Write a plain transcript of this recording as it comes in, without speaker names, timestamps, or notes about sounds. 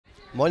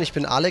Moin, ich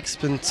bin Alex,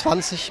 bin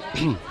 20,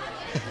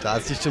 da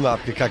ist die Stimme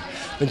abgekackt,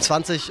 bin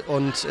 20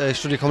 und ich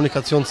studiere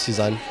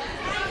Kommunikationsdesign.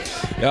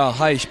 Ja,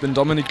 hi, ich bin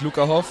Dominik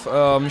Lukahoff,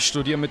 ich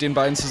studiere mit den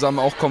beiden zusammen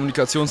auch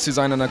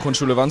Kommunikationsdesign an der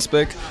Grundschule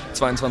Wandsbek,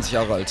 22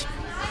 Jahre alt.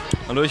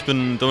 Hallo, ich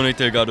bin Dominik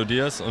Delgado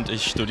Diaz und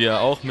ich studiere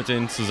auch mit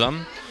denen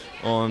zusammen.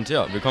 Und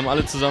ja, wir kommen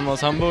alle zusammen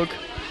aus Hamburg,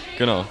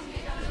 genau.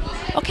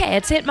 Okay,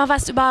 erzählt mal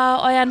was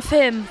über euren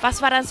Film.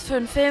 Was war das für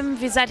ein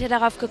Film? Wie seid ihr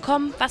darauf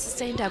gekommen? Was ist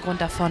der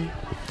Hintergrund davon?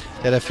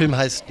 Ja, der Film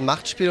heißt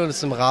Machtspiel und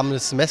ist im Rahmen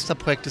des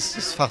Semesterprojektes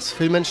des Fachs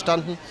Film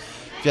entstanden.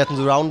 Wir hatten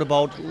so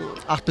roundabout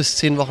 8 bis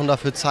 10 Wochen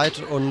dafür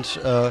Zeit und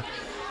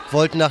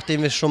wollten,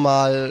 nachdem wir schon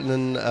mal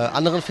einen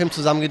anderen Film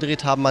zusammen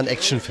gedreht haben, mal einen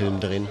Actionfilm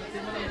drehen.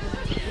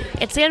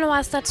 Erzähl noch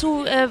was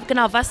dazu.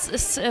 Genau,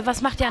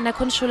 was macht ihr an der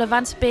Kunstschule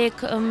Wandsbek?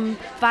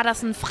 War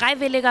das ein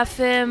freiwilliger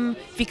Film?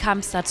 Wie kam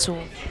es dazu?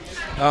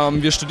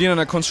 Wir studieren an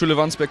der Kunstschule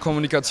Wandsbek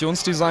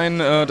Kommunikationsdesign.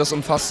 Das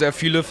umfasst sehr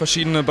viele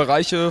verschiedene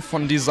Bereiche,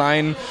 von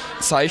Design,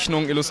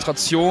 Zeichnung,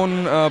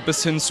 Illustration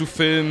bis hin zu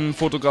Film,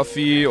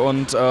 Fotografie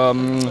und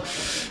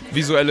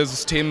visuelle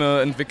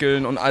Systeme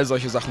entwickeln und all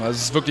solche Sachen. Also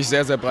es ist wirklich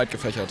sehr, sehr breit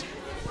gefächert.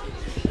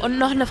 Und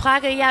noch eine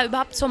Frage, ja,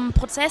 überhaupt zum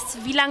Prozess.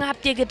 Wie lange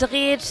habt ihr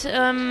gedreht?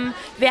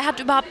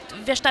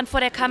 Wer stand vor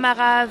der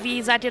Kamera?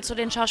 Wie seid ihr zu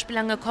den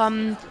Schauspielern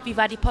gekommen? Wie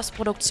war die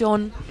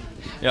Postproduktion?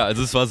 Ja,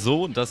 also es war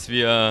so, dass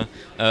wir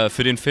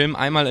für den Film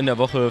einmal in der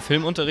Woche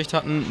Filmunterricht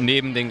hatten,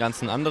 neben den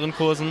ganzen anderen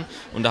Kursen.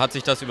 Und da hat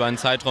sich das über einen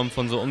Zeitraum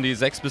von so um die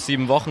 6 bis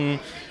 7 Wochen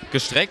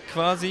gestreckt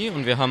quasi.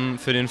 Und wir haben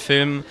für den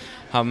Film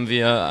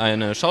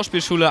eine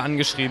Schauspielschule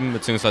angeschrieben,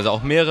 beziehungsweise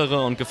auch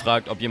mehrere und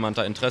gefragt, ob jemand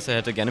da Interesse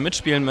hätte, gerne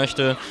mitspielen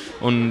möchte.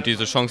 Und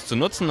diese Chance zu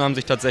nutzen, haben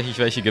sich tatsächlich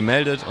welche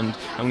gemeldet und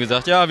haben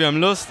gesagt, ja, wir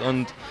haben Lust.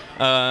 Und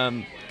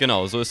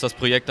genau, so ist das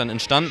Projekt dann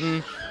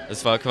entstanden.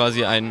 Es war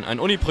quasi ein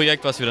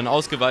Uni-Projekt, was wir dann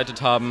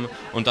ausgeweitet haben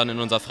und dann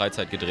in unserer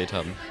Freizeit gedreht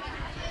haben.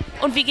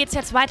 Und wie geht es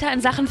jetzt weiter in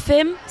Sachen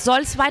Film?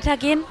 Soll es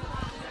weitergehen?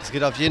 Es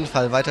geht auf jeden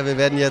Fall weiter. Wir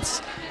werden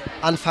jetzt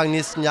Anfang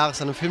nächsten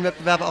Jahres an einem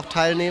Filmwettbewerb auch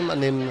teilnehmen,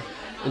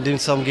 in dem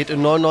es darum geht,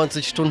 in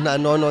 99 Stunden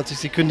einen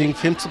 99-sekündigen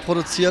Film zu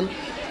produzieren.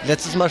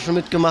 Letztes Mal schon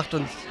mitgemacht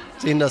und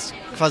sehen das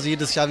quasi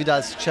jedes Jahr wieder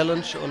als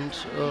Challenge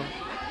und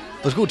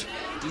wird gut.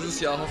 Dieses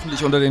Jahr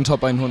hoffentlich unter den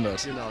Top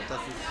 100. Genau,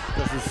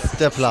 das ist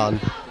der Plan.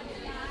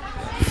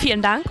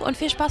 Vielen Dank und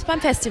viel Spaß beim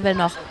Festival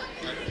noch.